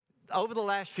over the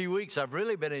last few weeks, I've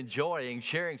really been enjoying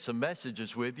sharing some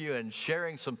messages with you and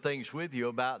sharing some things with you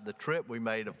about the trip we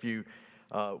made a few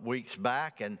weeks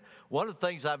back. And one of the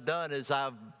things I've done is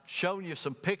I've shown you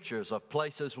some pictures of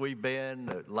places we've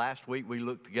been. Last week we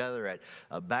looked together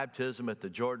at baptism at the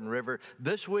Jordan River.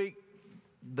 This week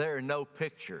there are no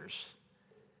pictures.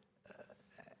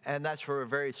 And that's for a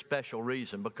very special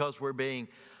reason, because we're being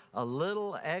a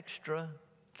little extra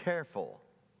careful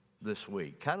this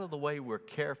week. Kind of the way we're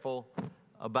careful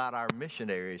about our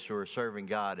missionaries who are serving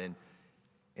God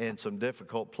in some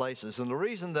difficult places. And the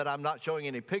reason that I'm not showing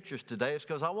any pictures today is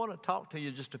because I want to talk to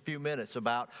you just a few minutes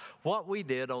about what we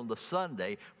did on the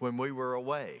Sunday when we were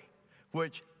away,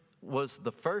 which was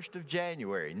the 1st of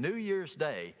January, New Year's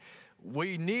Day.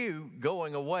 We knew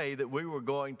going away that we were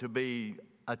going to be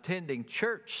attending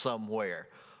church somewhere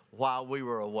while we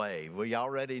were away. We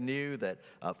already knew that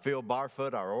Phil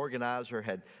Barfoot, our organizer,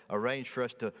 had arranged for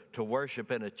us to worship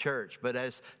in a church. But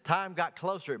as time got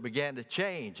closer, it began to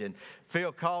change. And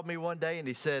Phil called me one day and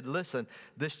he said, listen,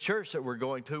 this church that we're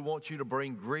going to wants you to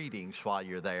bring greetings while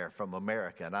you're there from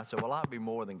America. And I said, well, I'll be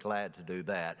more than glad to do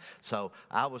that. So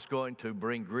I was going to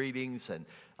bring greetings, and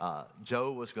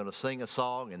Joe was going to sing a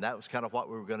song, and that was kind of what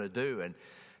we were going to do.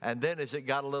 And then as it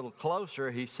got a little closer,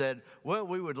 he said, well,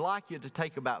 we would like you to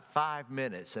take about 5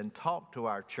 minutes and talk to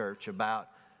our church about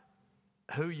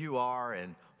who you are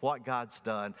and what God's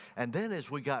done. And then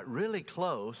as we got really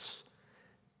close,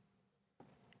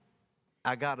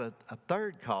 I got a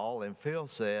third call, and Phil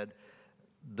said,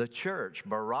 the church,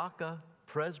 Baraka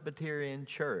Presbyterian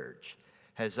Church,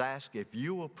 has asked if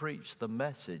you will preach the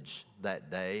message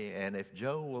that day and if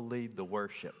Joe will lead the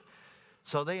worship.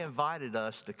 So they invited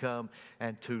us to come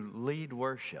and to lead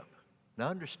worship. Now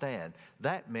understand,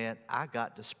 that meant I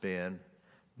got to spend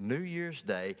New Year's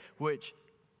Day, which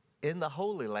in the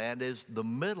Holy Land is the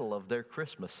middle of their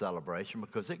Christmas celebration,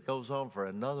 because it goes on for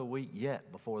another week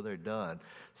yet before they're done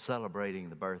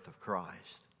celebrating the birth of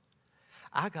Christ.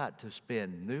 I got to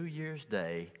spend New Year's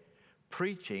Day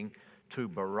preaching to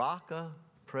Baraka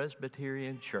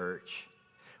Presbyterian Church,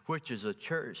 which is a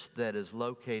church that is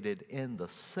located in the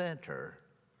center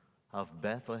of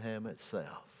Bethlehem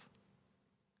itself.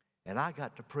 And I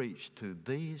got to preach to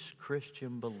these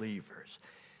Christian believers.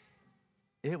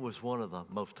 It was one of the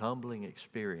most humbling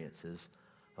experiences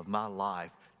of my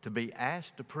life to be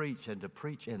asked to preach, and to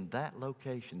preach in that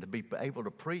location, to be able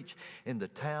to preach in the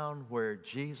town where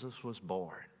Jesus was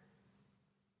born.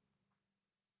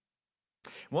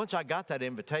 Once I got that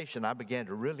invitation, I began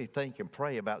to really think and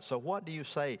pray about, so what do you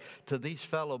say to these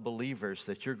fellow believers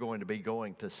that you're going to be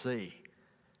going to see?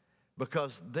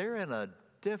 Because they're in a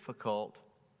difficult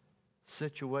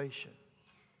situation.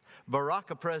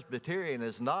 Baraka Presbyterian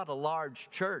is not a large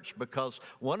church, because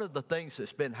one of the things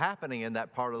that's been happening in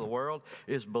that part of the world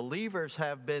is believers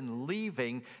have been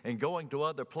leaving and going to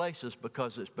other places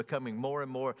because it's becoming more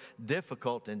and more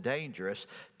difficult and dangerous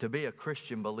to be a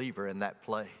Christian believer in that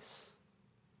place.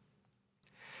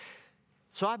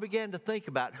 So I began to think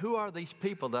about, who are these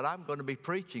people that I'm going to be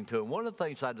preaching to? And one of the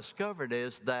things I discovered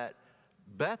is that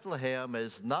Bethlehem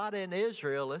is not in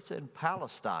Israel, it's in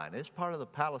Palestine. It's part of the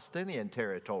Palestinian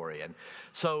territory. And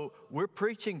so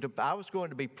I was going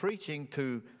to be preaching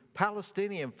to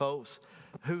Palestinian folks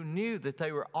who knew that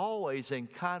they were always in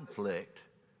conflict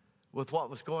with what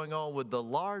was going on with the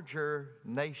larger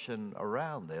nation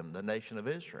around them, the nation of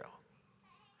Israel.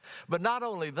 But not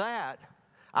only that,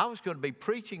 I was going to be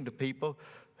preaching to people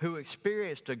who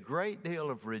experienced a great deal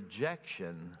of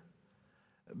rejection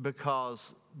because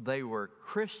they were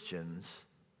Christians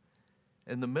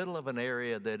in the middle of an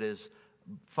area that is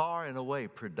far and away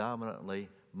predominantly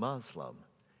Muslim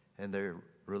in their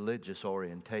religious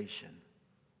orientation.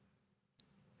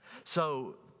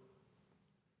 So,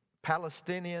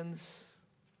 Palestinians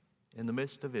in the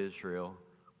midst of Israel,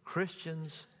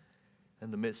 Christians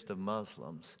in the midst of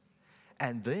Muslims,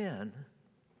 and then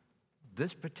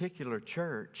this particular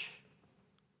church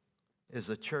is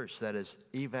a church that is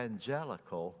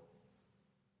evangelical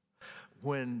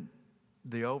when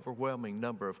the overwhelming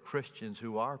number of Christians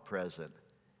who are present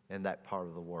in that part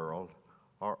of the world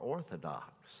are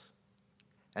Orthodox.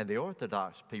 And the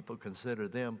Orthodox people consider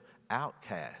them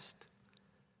outcast.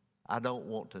 I don't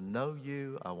want to know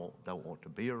you. I don't want to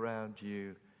be around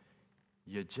you.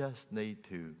 You just need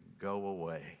to go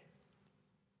away.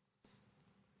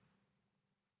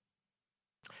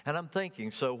 And I'm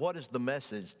thinking, so what is the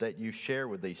message that you share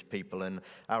with these people? And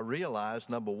I realized,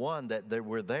 number one, that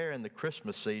we're there in the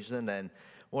Christmas season, and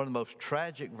one of the most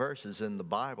tragic verses in the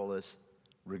Bible is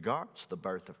regards the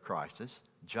birth of Christ. It's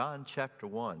John chapter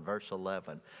 1, verse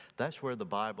 11. That's where the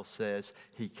Bible says,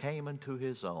 He came unto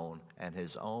His own, and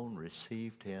His own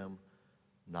received Him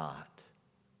not.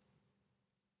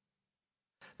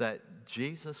 That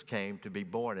Jesus came to be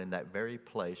born in that very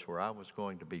place where I was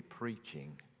going to be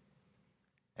preaching.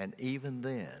 And even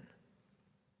then,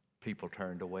 people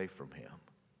turned away from Him.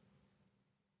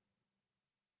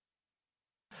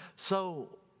 So,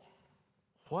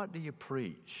 what do you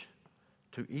preach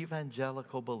to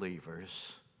evangelical believers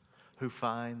who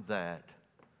find that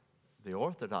the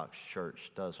Orthodox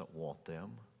Church doesn't want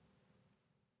them,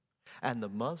 and the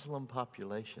Muslim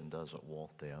population doesn't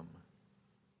want them,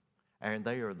 and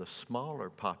they are the smaller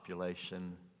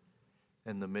population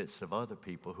in the midst of other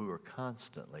people who are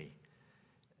constantly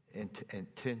in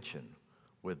tension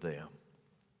with them?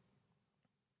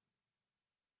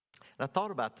 And I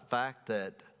thought about the fact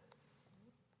that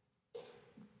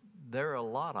there are a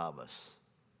lot of us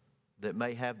that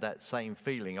may have that same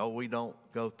feeling. Oh, we don't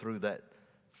go through that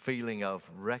feeling of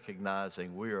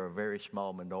recognizing we are a very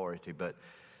small minority, but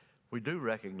we do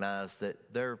recognize that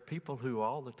there are people who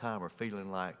all the time are feeling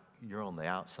like you're on the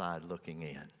outside looking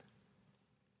in.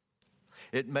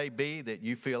 It may be that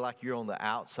you feel like you're on the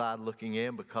outside looking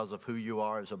in because of who you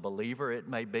are as a believer. It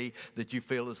may be that you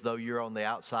feel as though you're on the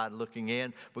outside looking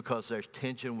in because there's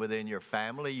tension within your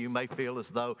family. You may feel as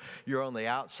though you're on the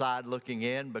outside looking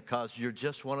in because you're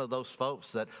just one of those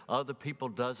folks that other people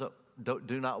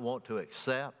do not want to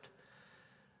accept.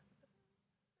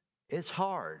 It's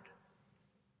hard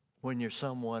when you're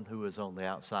someone who is on the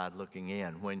outside looking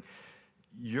in, when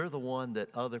you're the one that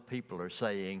other people are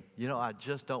saying, you know, I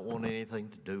just don't want anything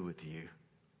to do with you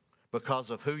because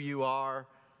of who you are,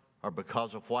 or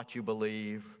because of what you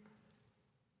believe,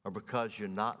 or because you're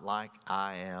not like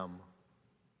I am.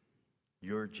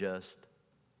 You're just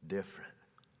different.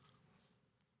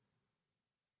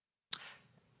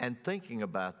 And thinking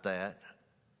about that,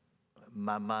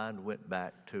 my mind went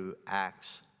back to Acts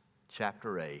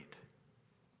chapter 8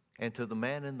 and to the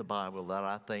man in the Bible that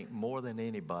I think more than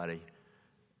anybody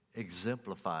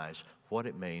exemplifies what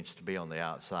it means to be on the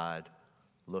outside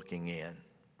looking in.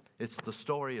 It's the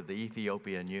story of the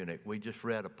Ethiopian eunuch. We just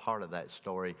read a part of that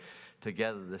story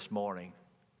together this morning.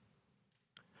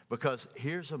 Because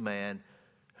here's a man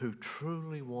who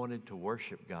truly wanted to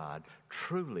worship God,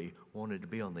 truly wanted to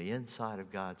be on the inside of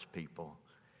God's people,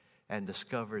 and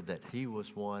discovered that he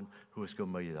was one who was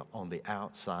going to be on the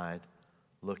outside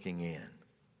looking in.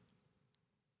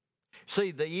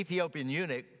 See, the Ethiopian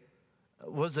eunuch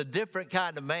was a different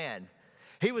kind of man.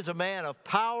 He was a man of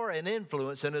power and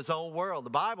influence in his own world.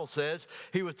 The Bible says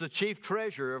he was the chief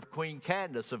treasurer of Queen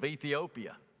Candace of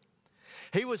Ethiopia.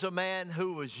 He was a man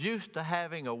who was used to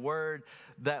having a word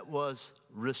that was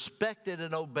respected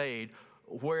and obeyed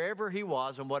wherever he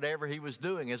was and whatever he was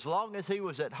doing. As long as he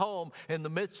was at home in the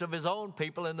midst of his own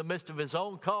people, in the midst of his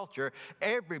own culture,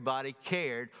 everybody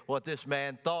cared what this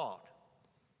man thought.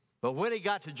 But when he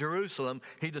got to Jerusalem,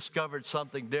 he discovered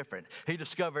something different. He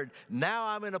discovered, now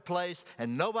I'm in a place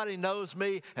and nobody knows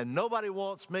me and nobody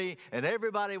wants me and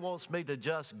everybody wants me to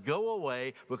just go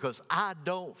away because I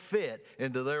don't fit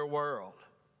into their world.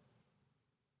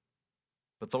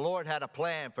 But the Lord had a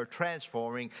plan for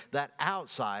transforming that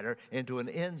outsider into an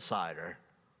insider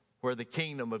where the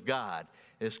kingdom of God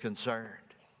is concerned.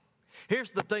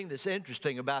 Here's the thing that's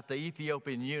interesting about the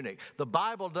Ethiopian eunuch. The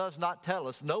Bible does not tell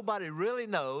us. Nobody really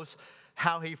knows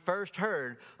how he first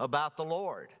heard about the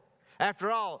Lord.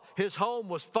 After all, his home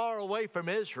was far away from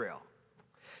Israel.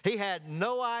 He had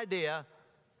no idea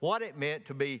what it meant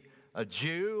to be a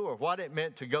Jew, or what it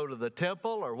meant to go to the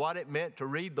temple, or what it meant to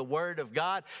read the Word of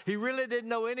God. He really didn't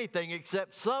know anything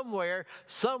except somewhere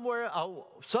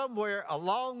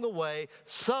along the way,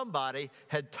 somebody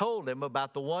had told him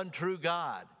about the one true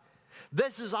God.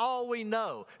 This is all we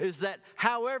know, is that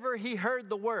however he heard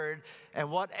the word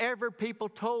and whatever people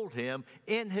told him,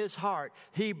 in his heart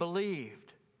he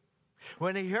believed.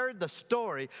 When he heard the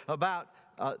story about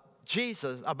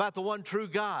Jesus, about the one true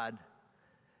God,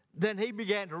 then he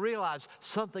began to realize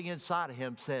something inside of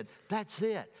him said, that's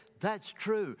it. That's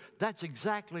true. That's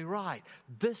exactly right.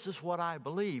 This is what I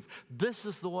believe. This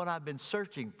is the one I've been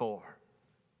searching for.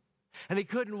 And he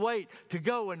couldn't wait to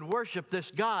go and worship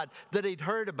this God that he'd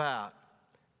heard about.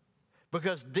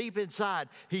 Because deep inside,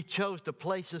 he chose to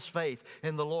place his faith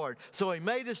in the Lord. So he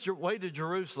made his way to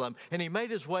Jerusalem, and he made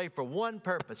his way for one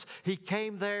purpose. He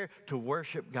came there to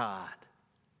worship God.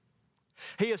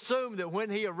 He assumed that when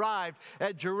he arrived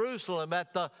at Jerusalem,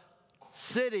 at the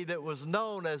city that was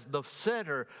known as the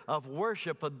center of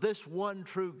worship of this one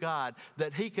true God,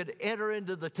 that he could enter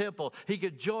into the temple, he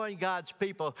could join God's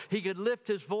people, he could lift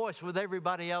his voice with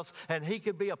everybody else, and he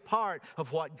could be a part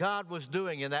of what God was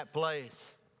doing in that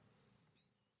place.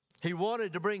 He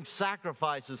wanted to bring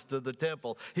sacrifices to the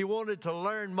temple. He wanted to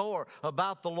learn more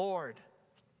about the Lord.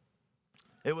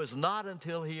 It was not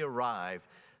until he arrived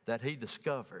that he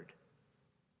discovered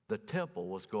the temple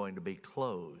was going to be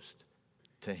closed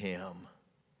to him.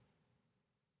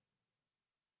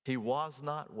 He was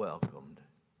not welcomed,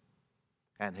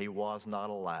 and he was not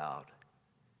allowed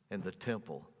in the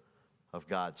temple of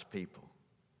God's people.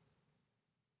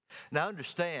 Now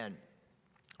understand,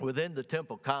 within the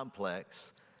temple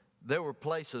complex, there were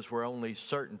places where only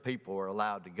certain people were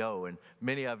allowed to go, and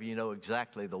many of you know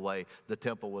exactly the way the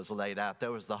temple was laid out.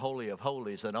 There was the Holy of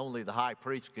Holies, and only the high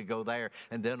priest could go there,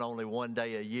 and then only one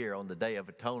day a year on the Day of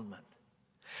Atonement.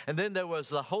 And then there was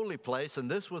the holy place, and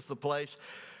this was the place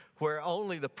where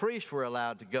only the priests were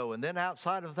allowed to go. And then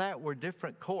outside of that were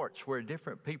different courts where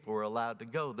different people were allowed to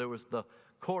go. There was the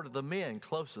court of the men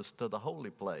closest to the holy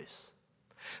place.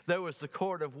 There was the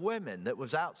court of women that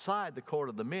was outside the court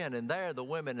of the men, and there the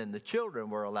women and the children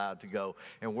were allowed to go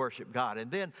and worship God. And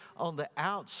then on the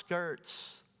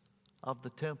outskirts of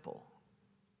the temple,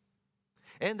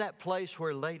 in that place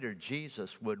where later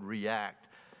Jesus would react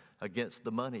against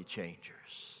the money changers,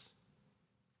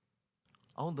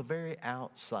 on the very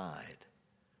outside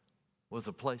was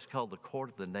a place called the Court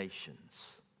of the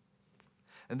Nations.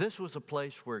 And this was a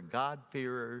place where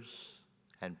God-fearers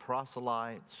and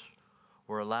proselytes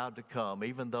were allowed to come,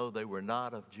 even though they were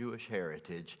not of Jewish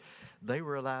heritage. They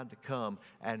were allowed to come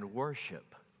and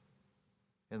worship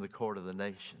in the Court of the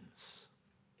Nations.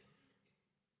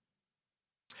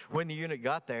 When the eunuch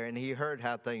got there and he heard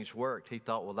how things worked, he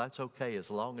thought, well, that's okay as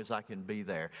long as I can be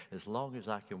there, as long as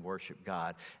I can worship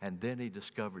God. And then he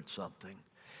discovered something.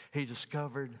 He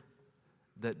discovered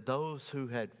that those who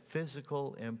had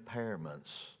physical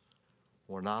impairments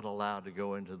were not allowed to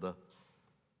go into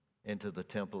the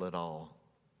temple at all.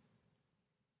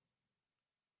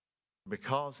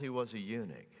 Because he was a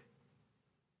eunuch,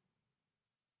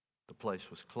 the place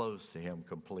was closed to him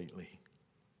completely.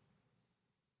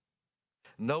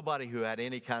 Nobody who had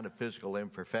any kind of physical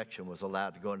imperfection was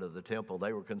allowed to go into the temple.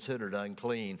 They were considered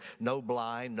unclean. No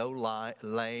blind, no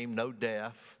lame, no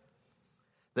deaf.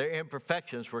 Their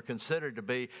imperfections were considered to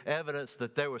be evidence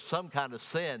that there was some kind of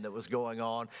sin that was going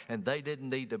on, and they didn't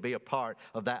need to be a part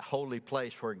of that holy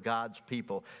place where God's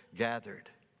people gathered.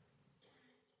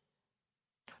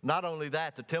 Not only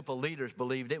that, the temple leaders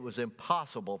believed it was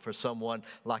impossible for someone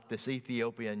like this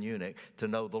Ethiopian eunuch to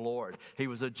know the Lord. He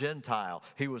was a Gentile.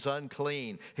 He was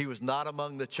unclean. He was not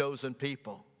among the chosen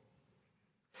people.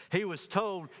 He was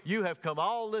told, you have come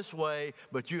all this way,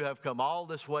 but you have come all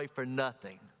this way for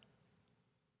nothing.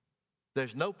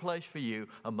 There's no place for you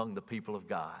among the people of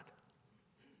God.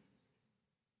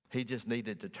 He just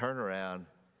needed to turn around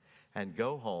and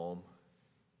go home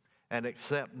and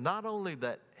accept not only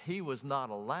that he was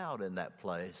not allowed in that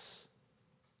place,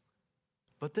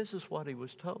 but this is what he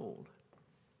was told.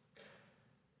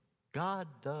 God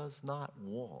does not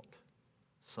want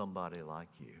somebody like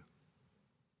you.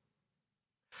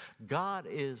 God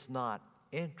is not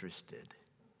interested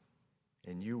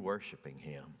in you worshiping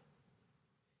him.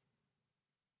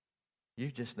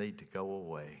 You just need to go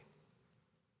away.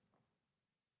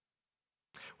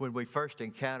 When we first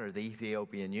encountered the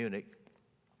Ethiopian eunuch,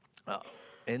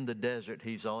 in the desert,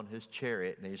 he's on his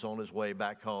chariot and he's on his way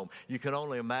back home. You can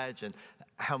only imagine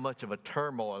how much of a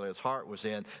turmoil his heart was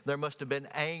in. There must have been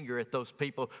anger at those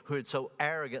people who had so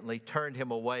arrogantly turned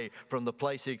him away from the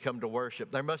place he'd come to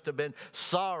worship. There must have been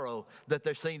sorrow that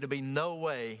there seemed to be no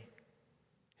way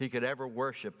he could ever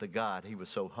worship the God he was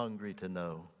so hungry to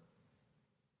know.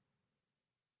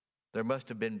 There must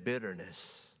have been bitterness.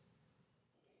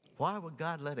 Why would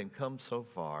God let him come so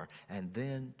far and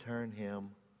then turn him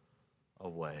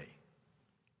away?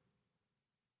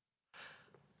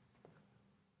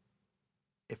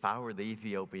 If I were the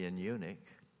Ethiopian eunuch,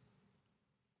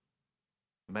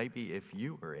 maybe if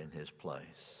you were in his place,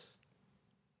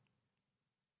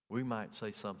 we might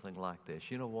say something like this.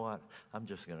 You know what? I'm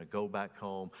just going to go back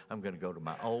home. I'm going to go to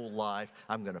my old life.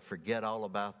 I'm going to forget all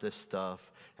about this stuff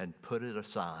and put it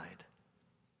aside.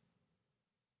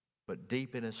 But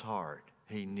deep in his heart,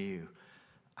 he knew,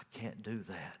 I can't do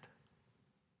that.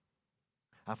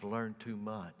 I've learned too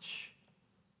much.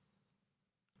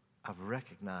 I've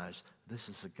recognized this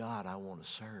is the God I want to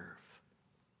serve.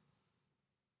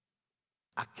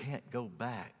 I can't go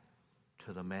back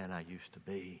to the man I used to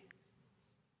be.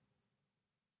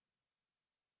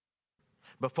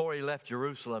 Before he left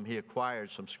Jerusalem, he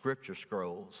acquired some scripture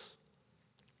scrolls.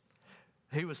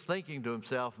 He was thinking to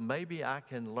himself, maybe I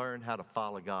can learn how to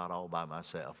follow God all by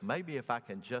myself. Maybe if I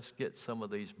can just get some of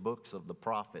these books of the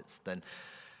prophets, then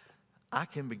I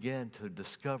can begin to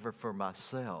discover for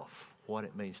myself what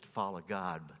it means to follow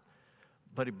God.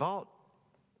 But he bought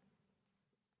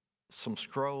some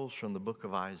scrolls from the book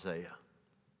of Isaiah.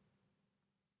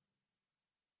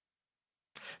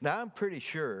 Now, I'm pretty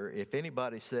sure if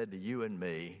anybody said to you and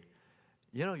me,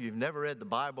 you know, you've never read the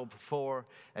Bible before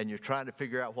and you're trying to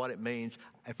figure out what it means,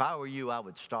 if I were you, I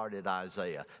would start at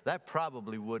Isaiah. That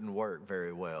probably wouldn't work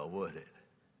very well, would it?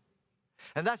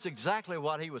 And that's exactly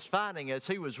what he was finding as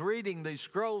he was reading these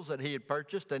scrolls that he had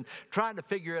purchased and trying to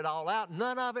figure it all out.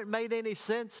 None of it made any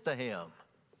sense to him.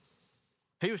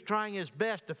 He was trying his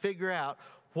best to figure out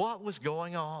what was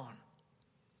going on.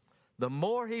 The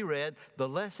more he read, the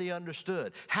less he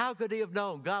understood. How could he have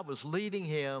known God was leading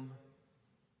him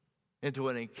into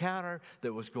an encounter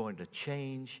that was going to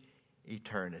change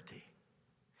eternity?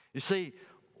 You see,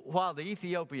 while the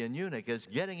Ethiopian eunuch is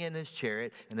getting in his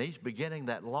chariot and he's beginning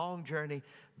that long journey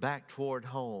back toward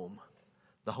home,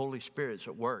 the Holy Spirit's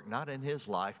at work, not in his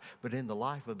life, but in the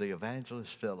life of the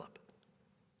evangelist Philip.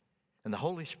 And the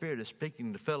Holy Spirit is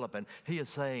speaking to Philip, and he is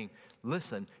saying,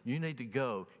 listen, you need to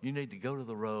go. You need to go to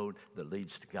the road that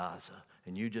leads to Gaza,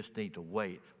 and you just need to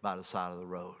wait by the side of the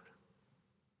road.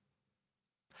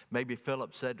 Maybe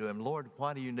Philip said to him, Lord,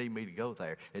 why do you need me to go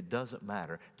there? It doesn't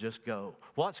matter. Just go.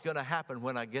 What's going to happen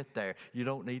when I get there? You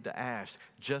don't need to ask.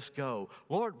 Just go.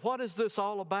 Lord, what is this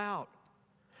all about?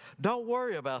 Don't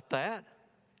worry about that.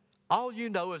 All you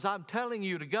know is I'm telling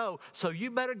you to go, so you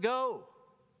better go.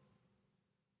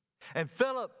 And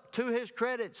Philip, to his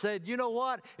credit, said, you know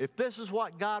what? If this is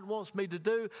what God wants me to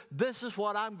do, this is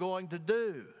what I'm going to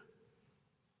do.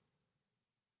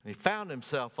 And he found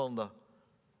himself on the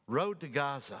road to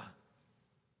Gaza.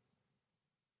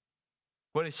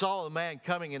 When he saw the man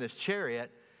coming in his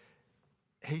chariot,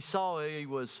 he saw he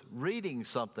was reading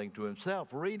something to himself,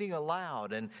 reading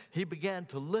aloud, and he began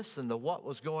to listen to what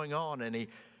was going on, and he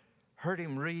heard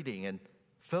him reading, and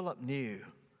Philip knew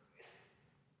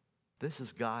this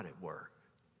is God at work.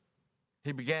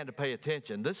 He began to pay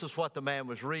attention. This is what the man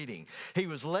was reading. He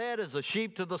was led as a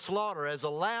sheep to the slaughter, as a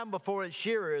lamb before its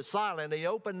shearer is silent. He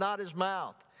opened not his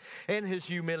mouth. In his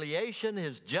humiliation,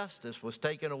 his justice was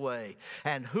taken away.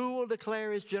 And who will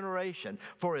declare his generation?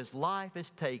 For his life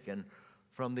is taken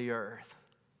from the earth.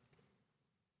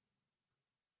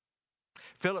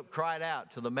 Philip cried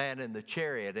out to the man in the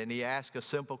chariot, and he asked a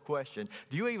simple question.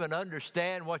 Do you even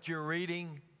understand what you're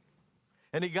reading?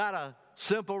 And he got a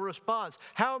simple response.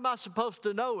 How am I supposed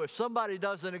to know if somebody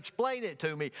doesn't explain it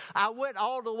to me? I went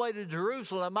all the way to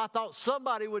Jerusalem. I thought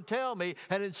somebody would tell me,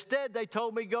 and instead they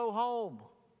told me go home.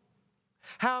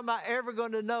 How am I ever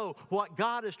going to know what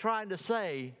God is trying to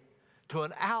say to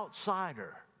an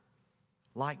outsider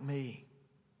like me?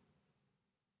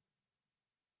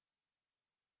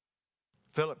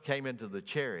 Philip came into the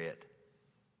chariot.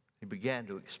 He began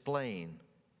to explain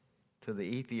to the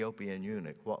Ethiopian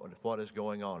eunuch what is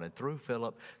going on. And through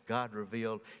Philip, God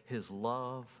revealed his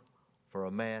love for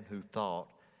a man who thought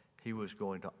he was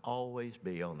going to always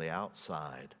be on the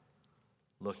outside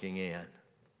looking in.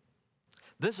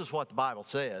 This is what the Bible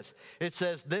says. It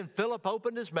says, then Philip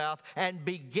opened his mouth and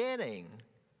beginning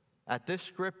at this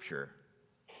scripture,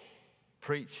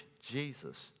 preached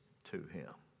Jesus to him.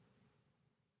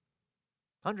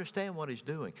 Understand what he's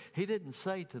doing. He didn't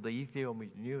say to the Ethiopian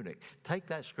eunuch, take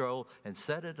that scroll and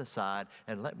set it aside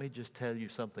and let me just tell you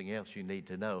something else you need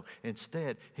to know.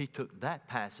 Instead, he took that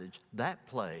passage, that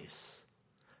place,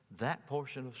 that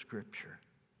portion of Scripture,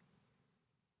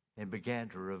 and began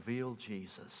to reveal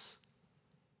Jesus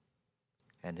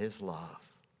and his love.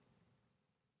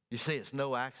 You see, it's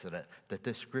no accident that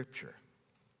this Scripture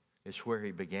is where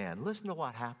he began. Listen to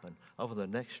what happened over the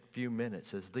next few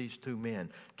minutes as these two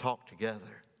men talked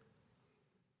together.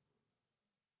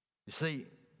 You see,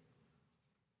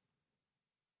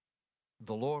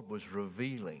 the Lord was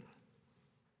revealing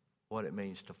what it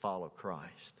means to follow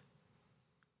Christ,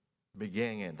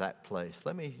 beginning at that place.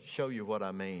 Let me show you what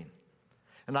I mean.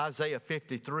 In Isaiah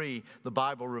 53, the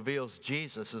Bible reveals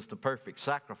Jesus as the perfect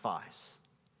sacrifice.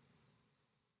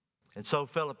 And so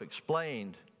Philip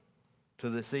explained to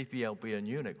this Ethiopian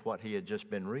eunuch what he had just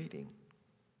been reading.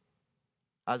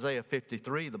 Isaiah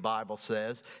 53, the Bible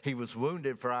says, he was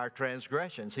wounded for our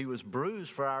transgressions. He was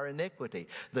bruised for our iniquity.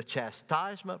 The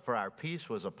chastisement for our peace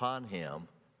was upon him.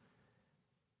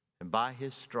 And by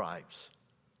his stripes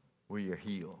we are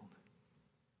healed.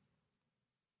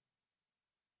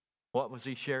 What was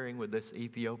he sharing with this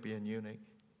Ethiopian eunuch?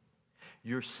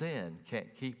 Your sin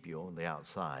can't keep you on the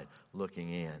outside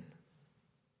looking in.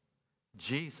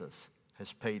 Jesus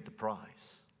has paid the price.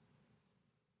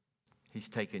 He's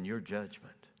taken your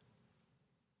judgment.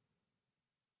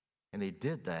 And He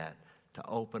did that to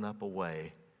open up a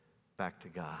way back to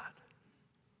God.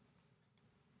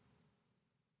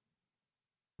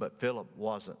 But Philip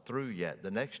wasn't through yet. The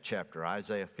next chapter,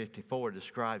 Isaiah 54,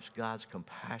 describes God's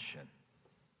compassion.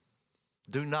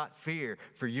 Do not fear,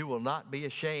 for you will not be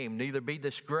ashamed, neither be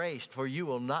disgraced, for you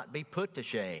will not be put to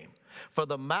shame. For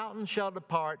the mountains shall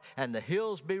depart, and the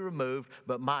hills be removed,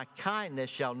 but my kindness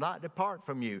shall not depart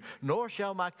from you, nor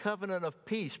shall my covenant of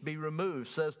peace be removed,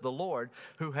 says the Lord,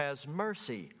 who has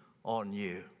mercy on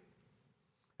you.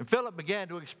 And Philip began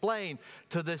to explain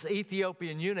to this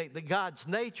Ethiopian eunuch that God's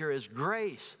nature is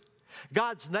grace.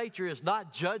 God's nature is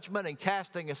not judgment and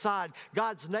casting aside.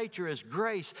 God's nature is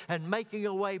grace and making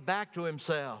a way back to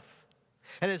Himself.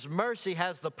 And His mercy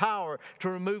has the power to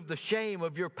remove the shame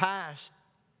of your past.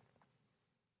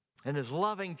 And His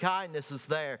loving kindness is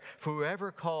there for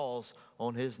whoever calls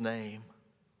on His name.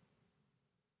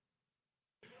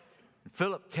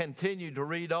 Philip continued to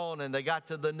read on, and they got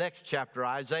to the next chapter,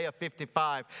 Isaiah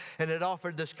 55, and it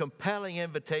offered this compelling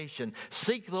invitation.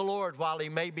 Seek the Lord while He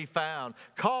may be found.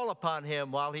 Call upon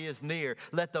Him while He is near.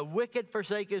 Let the wicked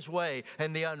forsake his way,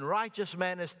 and the unrighteous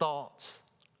man his thoughts.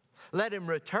 Let him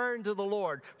return to the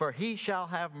Lord, for He shall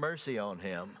have mercy on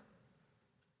him.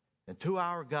 And to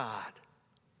our God,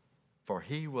 for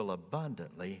He will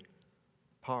abundantly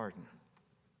pardon.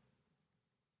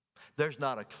 There's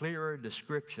not a clearer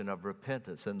description of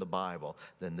repentance in the Bible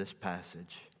than this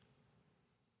passage.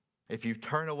 If you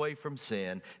turn away from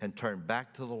sin and turn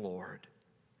back to the Lord,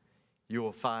 you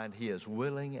will find He is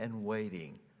willing and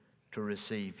waiting to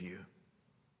receive you,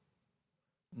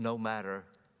 no matter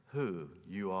who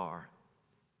you are.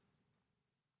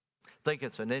 I think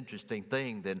it's an interesting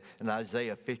thing that in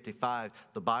Isaiah 55,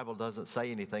 the Bible doesn't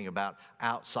say anything about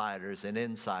outsiders and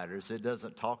insiders. It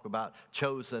doesn't talk about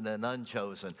chosen and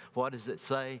unchosen. What does it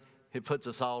say? It puts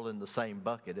us all in the same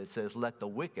bucket. It says, let the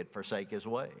wicked forsake his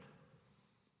way.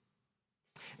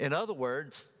 In other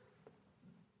words,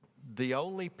 the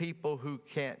only people who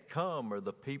can't come are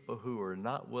the people who are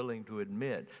not willing to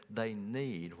admit they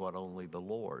need what only the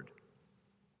Lord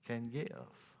can give.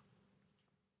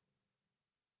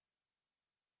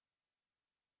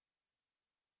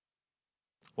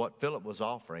 What Philip was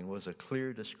offering was a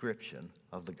clear description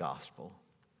of the gospel.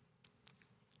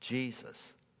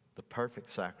 Jesus, the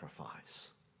perfect sacrifice.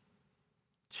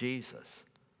 Jesus,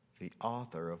 the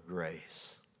author of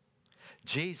grace.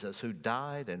 Jesus, who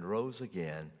died and rose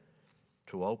again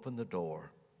to open the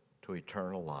door to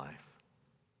eternal life.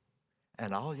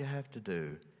 And all you have to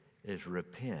do is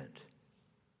repent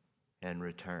and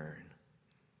return.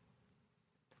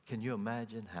 Can you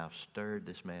imagine how stirred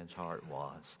this man's heart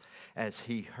was as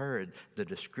he heard the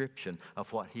description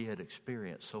of what he had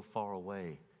experienced so far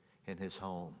away in his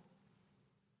home?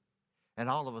 And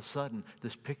all of a sudden,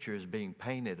 this picture is being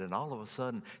painted, and all of a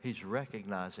sudden, he's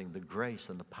recognizing the grace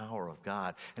and the power of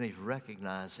God, and he's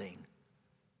recognizing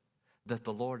that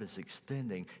the Lord is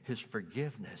extending His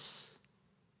forgiveness,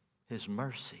 His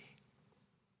mercy,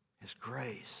 His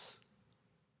grace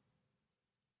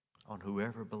on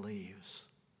whoever believes.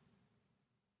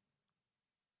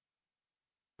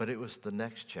 But it was the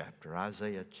next chapter,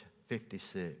 Isaiah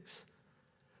 56,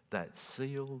 that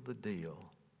sealed the deal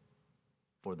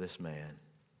for this man.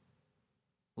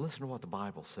 Listen to what the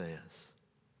Bible says.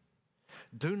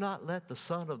 Do not let the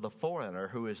son of the foreigner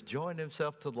who has joined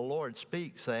himself to the Lord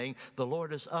speak, saying, the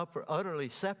Lord has utterly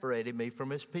separated me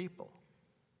from His people.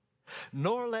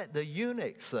 Nor let the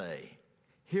eunuch say,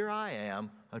 here I am,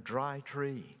 a dry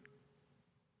tree.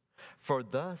 For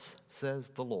thus says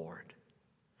the Lord,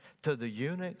 to the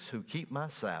eunuchs who keep my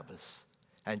Sabbaths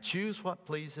and choose what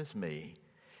pleases me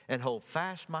and hold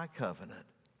fast my covenant,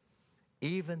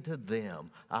 even to them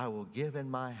I will give in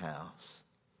my house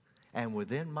and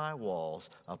within my walls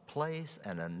a place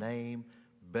and a name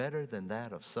better than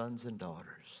that of sons and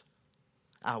daughters.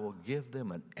 I will give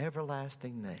them an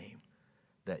everlasting name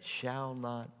that shall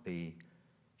not be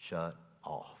shut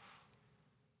off.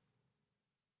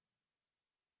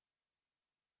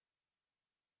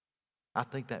 I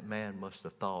think that man must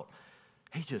have thought,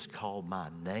 he just called my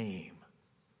name.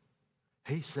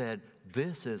 He said,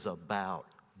 this is about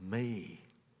me.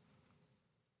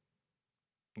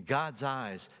 In God's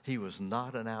eyes, he was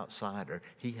not an outsider.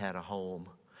 He had a home.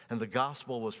 And the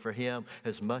gospel was for him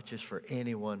as much as for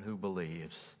anyone who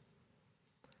believes.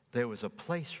 There was a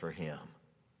place for him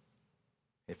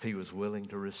if he was willing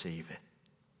to receive it.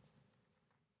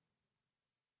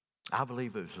 I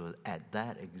believe it was at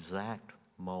that exact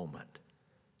moment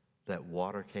that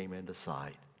water came into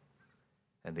sight.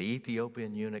 And the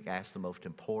Ethiopian eunuch asked the most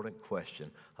important question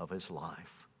of his life.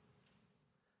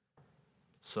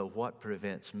 So what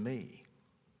prevents me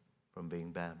from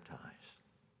being baptized?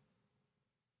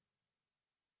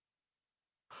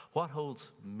 What holds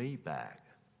me back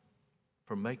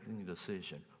from making the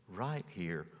decision right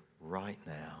here, right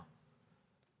now,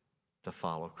 to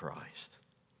follow Christ?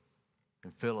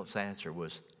 And Philip's answer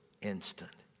was instant.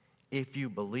 If you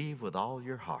believe with all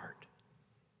your heart,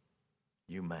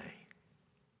 you may.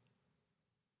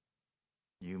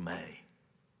 You may.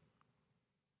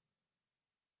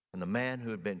 And the man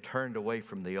who had been turned away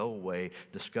from the old way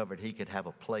discovered he could have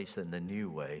a place in the new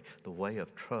way, the way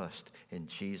of trust in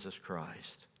Jesus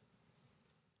Christ.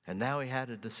 And now he had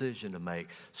a decision to make.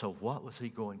 So what was he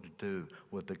going to do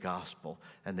with the gospel?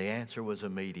 And the answer was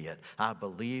immediate. I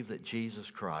believe that Jesus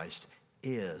Christ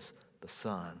is the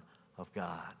Son of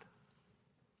God.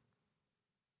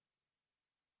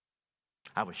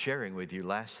 I was sharing with you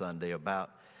last Sunday about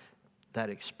that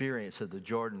experience at the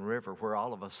Jordan River where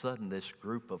all of a sudden this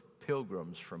group of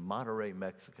pilgrims from Monterrey,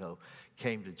 Mexico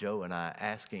came to Joe and I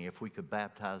asking if we could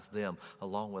baptize them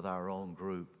along with our own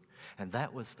group. And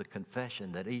that was the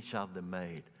confession that each of them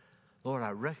made. Lord,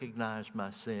 I recognize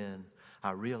my sin.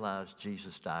 I realize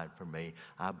Jesus died for me.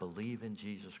 I believe in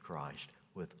Jesus Christ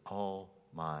with all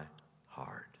my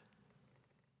heart.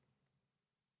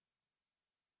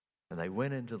 And they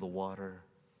went into the water,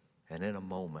 and in a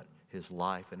moment, his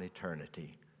life and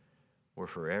eternity were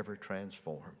forever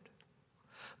transformed.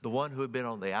 The one who had been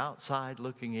on the outside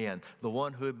looking in, the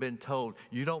one who had been told,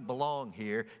 you don't belong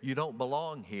here, you don't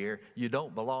belong here, you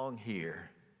don't belong here,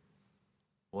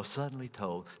 was suddenly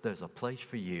told, there's a place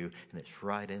for you, and it's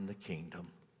right in the kingdom.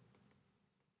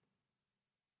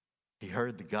 He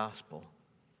heard the gospel,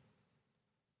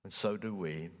 and so do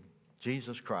we.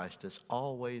 Jesus Christ is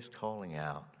always calling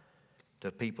out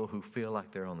to people who feel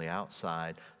like they're on the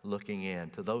outside looking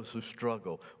in, to those who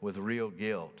struggle with real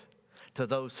guilt, to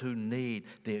those who need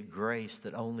the grace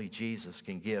that only Jesus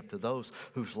can give, to those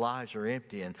whose lives are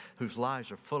empty and whose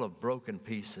lives are full of broken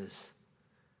pieces.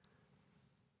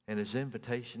 And his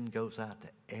invitation goes out to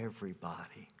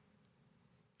everybody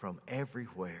from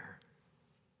everywhere,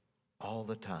 all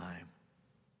the time.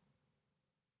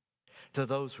 To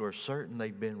those who are certain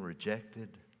they've been rejected,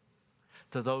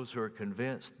 to those who are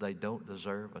convinced they don't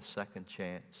deserve a second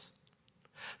chance,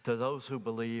 to those who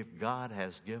believe God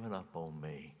has given up on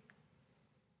me,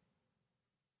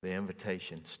 the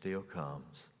invitation still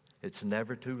comes. It's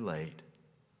never too late.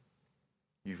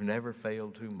 You've never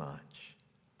failed too much.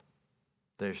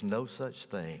 There's no such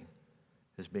thing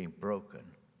as being broken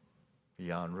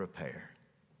beyond repair.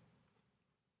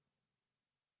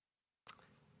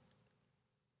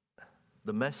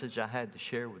 The message I had to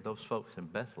share with those folks in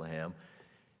Bethlehem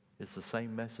is the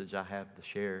same message I have to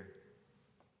share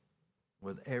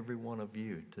with every one of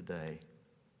you today.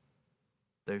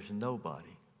 There's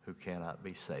nobody who cannot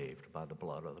be saved by the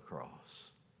blood of the cross.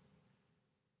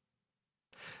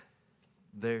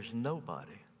 There's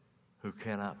nobody who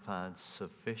cannot find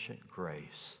sufficient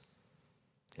grace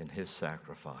in his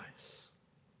sacrifice.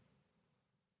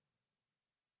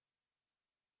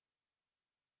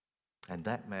 And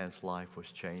that man's life was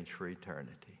changed for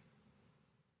eternity.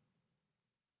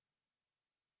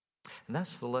 And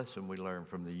that's the lesson we learn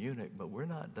from the eunuch, but we're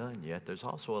not done yet. There's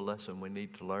also a lesson we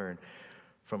need to learn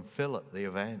from Philip the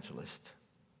evangelist.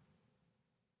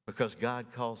 Because God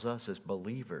calls us as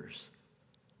believers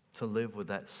to live with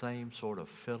that same sort of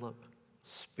Philip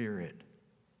spirit.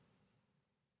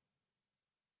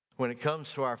 When it comes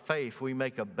to our faith, we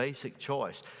make a basic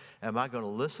choice. Am I going to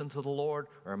listen to the Lord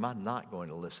or am I not going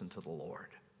to listen to the Lord?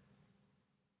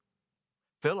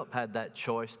 Philip had that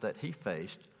choice that he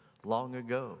faced long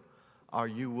ago. Are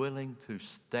you willing to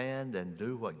stand and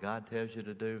do what God tells you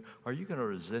to do? Or are you going to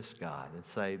resist God and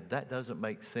say, that doesn't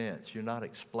make sense. You're not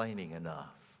explaining enough.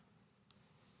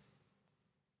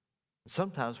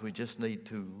 Sometimes we just need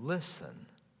to listen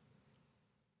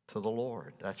to the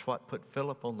Lord. That's what put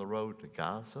Philip on the road to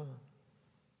Gaza.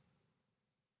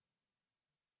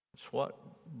 It's what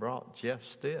brought Jeff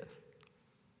Stith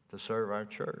to serve our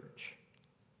church.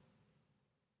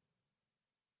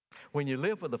 When you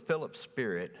live with a Philip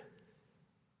spirit,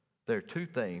 there are two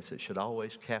things that should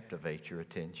always captivate your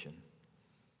attention: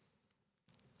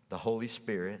 the Holy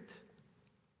Spirit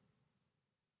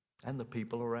and the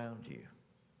people around you.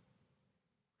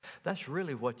 That's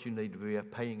really what you need to be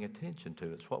paying attention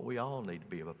to. It's what we all need to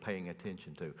be paying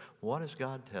attention to. What is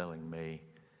God telling me?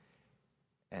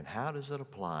 And how does it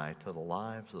apply to the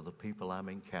lives of the people I'm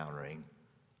encountering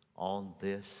on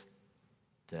this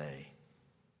day?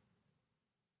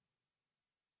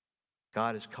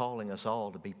 God is calling us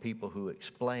all to be people who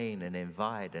explain and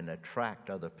invite and attract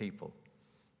other people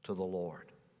to the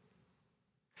Lord.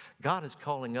 God is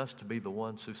calling us to be the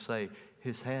ones who say,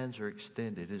 His hands are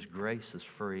extended, His grace is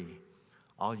free.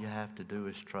 All you have to do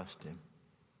is trust Him.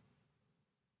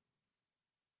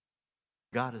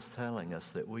 God is telling us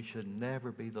that we should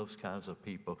never be those kinds of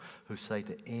people who say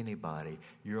to anybody,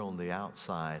 you're on the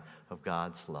outside of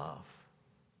God's love.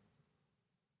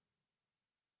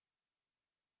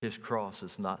 His cross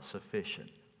is not sufficient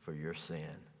for your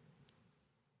sin.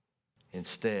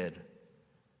 Instead,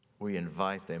 we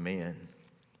invite them in.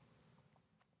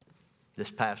 This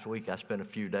past week, I spent a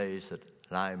few days at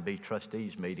an IMB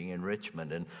trustees meeting in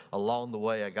Richmond, and along the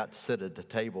way, I got to sit at the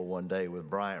table one day with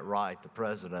Bryant Wright, the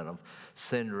president of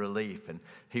Send Relief, and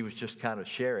he was just kind of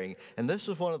sharing. And this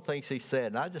is one of the things he said,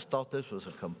 and I just thought this was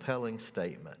a compelling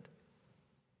statement.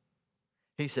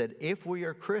 He said, if we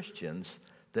are Christians,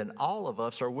 then all of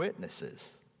us are witnesses.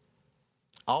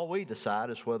 All we decide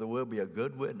is whether we'll be a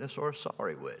good witness or a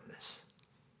sorry witness.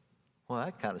 Well,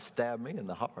 that kind of stabbed me in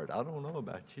the heart. I don't know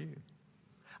about you.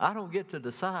 I don't get to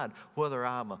decide whether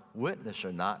I'm a witness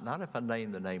or not if I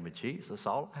name the name of Jesus.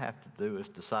 All I have to do is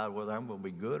decide whether I'm going to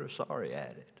be good or sorry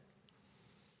at it.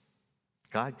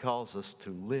 God calls us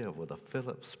to live with a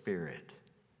Philip spirit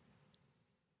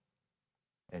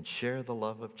and share the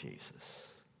love of Jesus.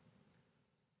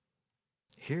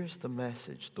 Here's the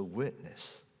message, the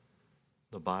witness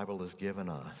the Bible has given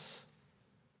us.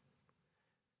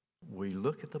 We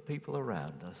look at the people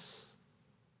around us,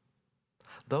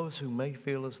 those who may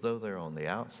feel as though they're on the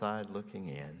outside looking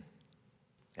in,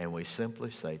 and we simply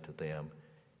say to them,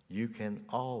 you can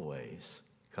always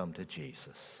come to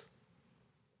Jesus.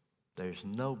 There's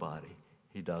nobody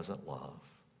He doesn't love.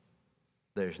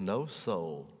 There's no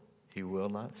soul He will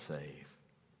not save.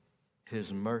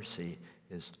 His mercy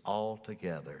is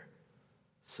altogether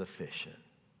sufficient.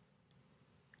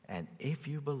 And if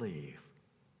you believe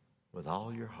with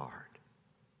all your heart,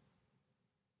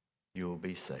 you will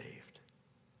be saved.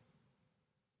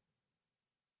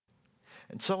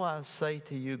 And so I say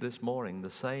to you this morning,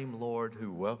 the same Lord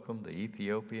who welcomed the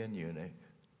Ethiopian eunuch,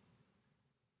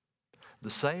 the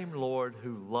same Lord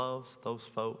who loves those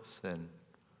folks in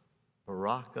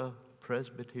Baraka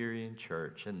Presbyterian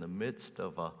Church in the midst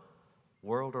of a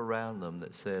world around them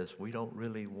that says, we don't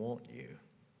really want you,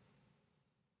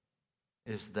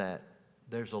 is that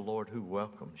there's a Lord who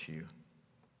welcomes you.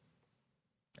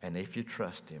 And if you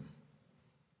trust Him,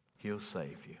 He'll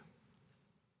save you.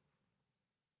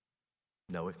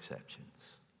 No exceptions.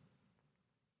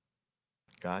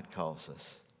 God calls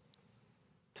us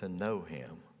to know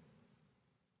Him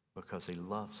because He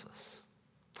loves us.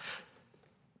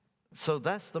 So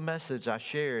that's the message I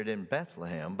shared in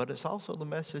Bethlehem, but it's also the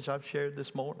message I've shared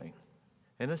this morning.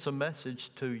 And it's a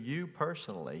message to you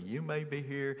personally. You may be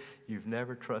here, you've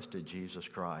never trusted Jesus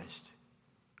Christ.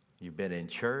 You've been in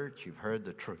church, you've heard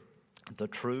the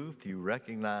truth, you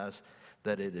recognize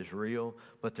that it is real,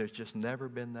 but there's just never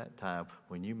been that time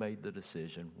when you made the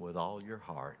decision with all your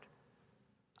heart,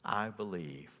 I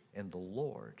believe in the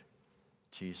Lord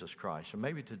Jesus Christ. And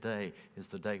maybe today is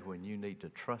the day when you need to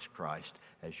trust Christ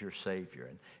as your Savior.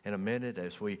 And in a minute,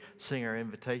 as we sing our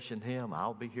invitation hymn,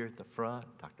 I'll be here at the front.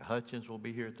 Dr. Hutchins will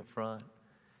be here at the front.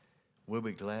 We'll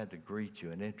be glad to greet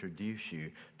you and introduce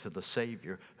you to the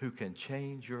Savior who can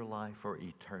change your life for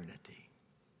eternity.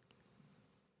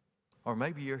 Or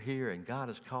maybe you're here and God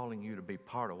is calling you to be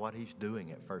part of what He's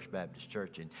doing at First Baptist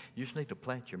Church, and you just need to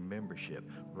plant your membership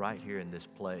right here in this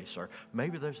place. Or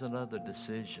maybe there's another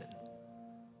decision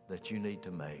that you need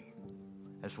to make.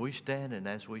 As we stand and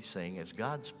as we sing, as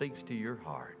God speaks to your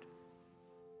heart,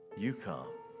 you come.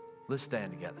 Let's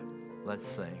stand together. Let's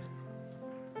sing.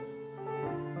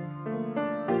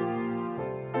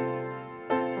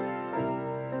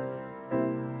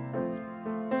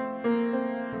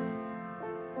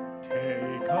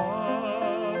 Take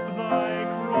up thy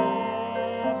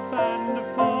cross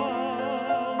and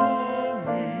follow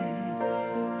me.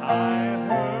 I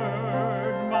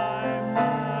heard my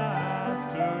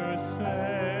Master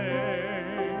say,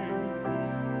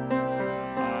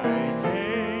 I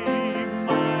gave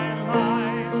my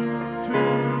life to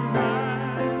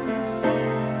ransom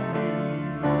thee.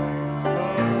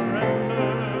 Surrender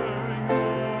your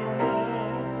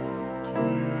all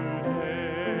today.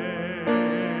 Wherever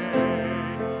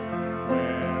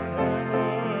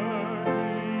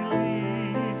He leads.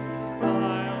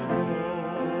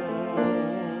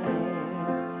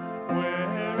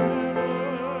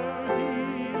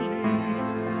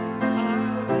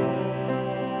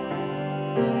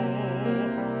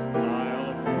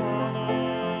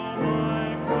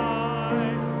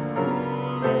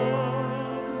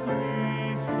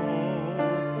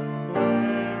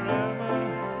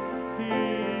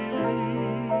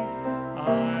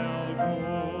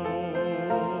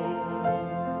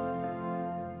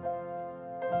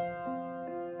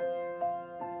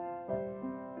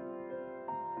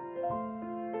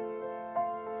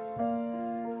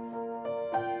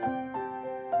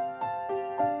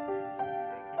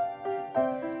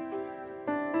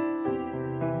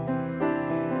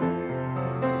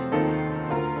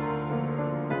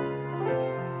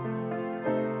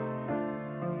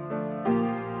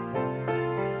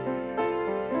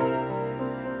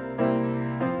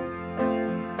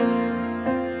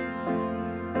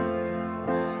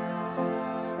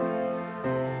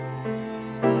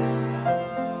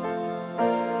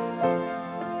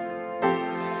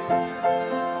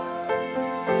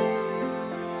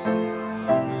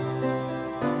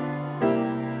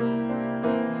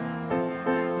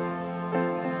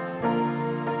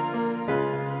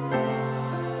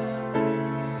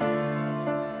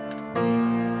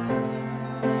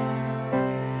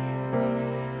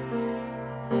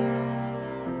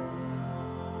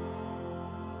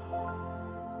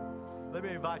 let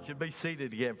me invite you to be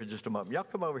seated again for just a moment. Y'all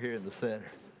come over here in the center.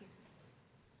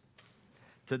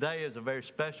 Today is a very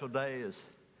special day as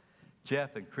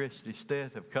Jeff and Christy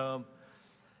Stith have come.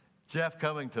 Jeff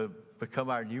coming to become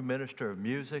our new minister of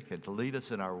music and to lead us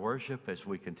in our worship as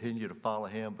we continue to follow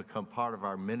him, become part of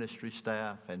our ministry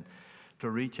staff and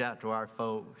to reach out to our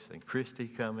folks. And Christy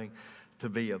coming to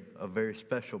be a very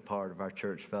special part of our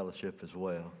church fellowship as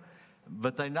well.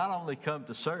 But they not only come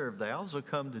to serve, they also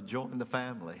come to join the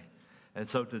family. And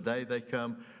so today they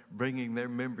come bringing their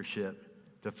membership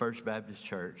to First Baptist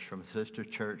Church from a sister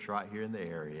church right here in the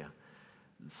area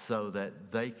so that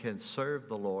they can serve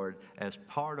the Lord as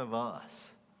part of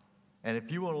us. And if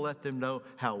you want to let them know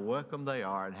how welcome they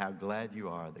are and how glad you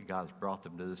are that God's brought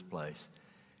them to this place,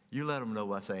 you let them know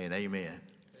by saying amen. Amen.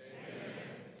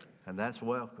 And that's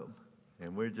welcome.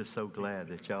 And we're just so glad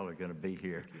that y'all are going to be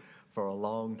here for a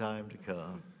long time to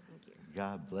come.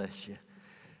 God bless you.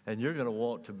 And you're going to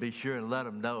want to be sure and let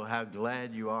them know how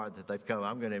glad you are that they've come.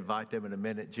 I'm going to invite them in a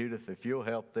minute. Judith, if you'll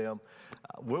help them,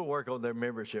 we'll work on their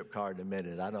membership card in a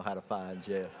minute. I know how to find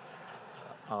Jeff.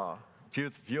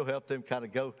 Judith, if you'll help them kind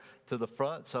of go to the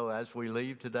front so as we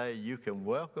leave today, you can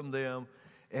welcome them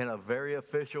in a very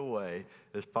official way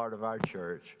as part of our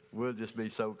church. We'll just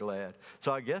be so glad.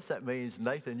 So I guess that means,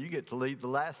 Nathan, you get to lead the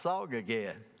last song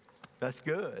again. That's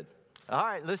good. All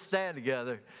right, let's stand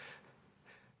together.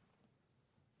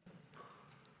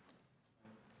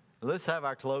 Let's have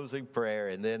our closing prayer,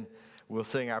 and then we'll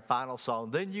sing our final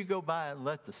song. Then you go by and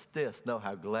let the Stiths know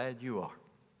how glad you are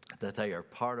that they are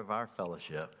part of our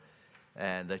fellowship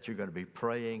and that you're going to be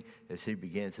praying as he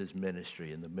begins his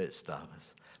ministry in the midst of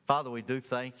us. Father, we do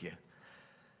thank you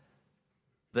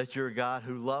that you're a God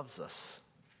who loves us.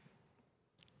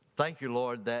 Thank you,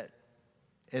 Lord, that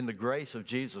in the grace of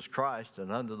Jesus Christ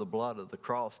and under the blood of the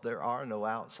cross, there are no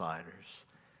outsiders.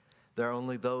 There are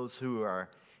only those who are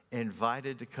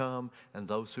invited to come and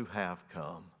those who have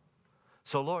come.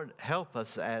 So, Lord, help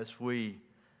us as we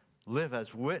live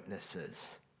as witnesses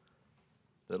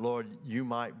that, Lord, you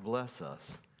might bless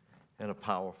us in a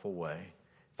powerful way.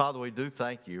 Father, we do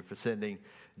thank you for sending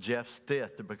Jeff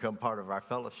Stith to become part of our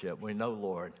fellowship. We know,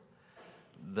 Lord,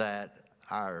 that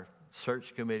our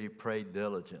search committee prayed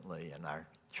diligently and our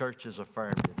church has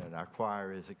affirmed it and our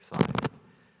choir is excited.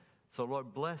 So,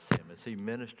 Lord, bless him as he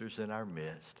ministers in our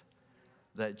midst,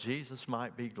 that Jesus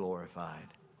might be glorified.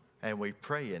 And we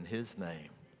pray in his name.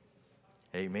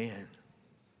 Amen.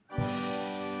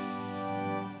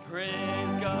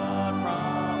 Praise God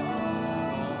from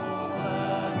whom all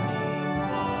blessings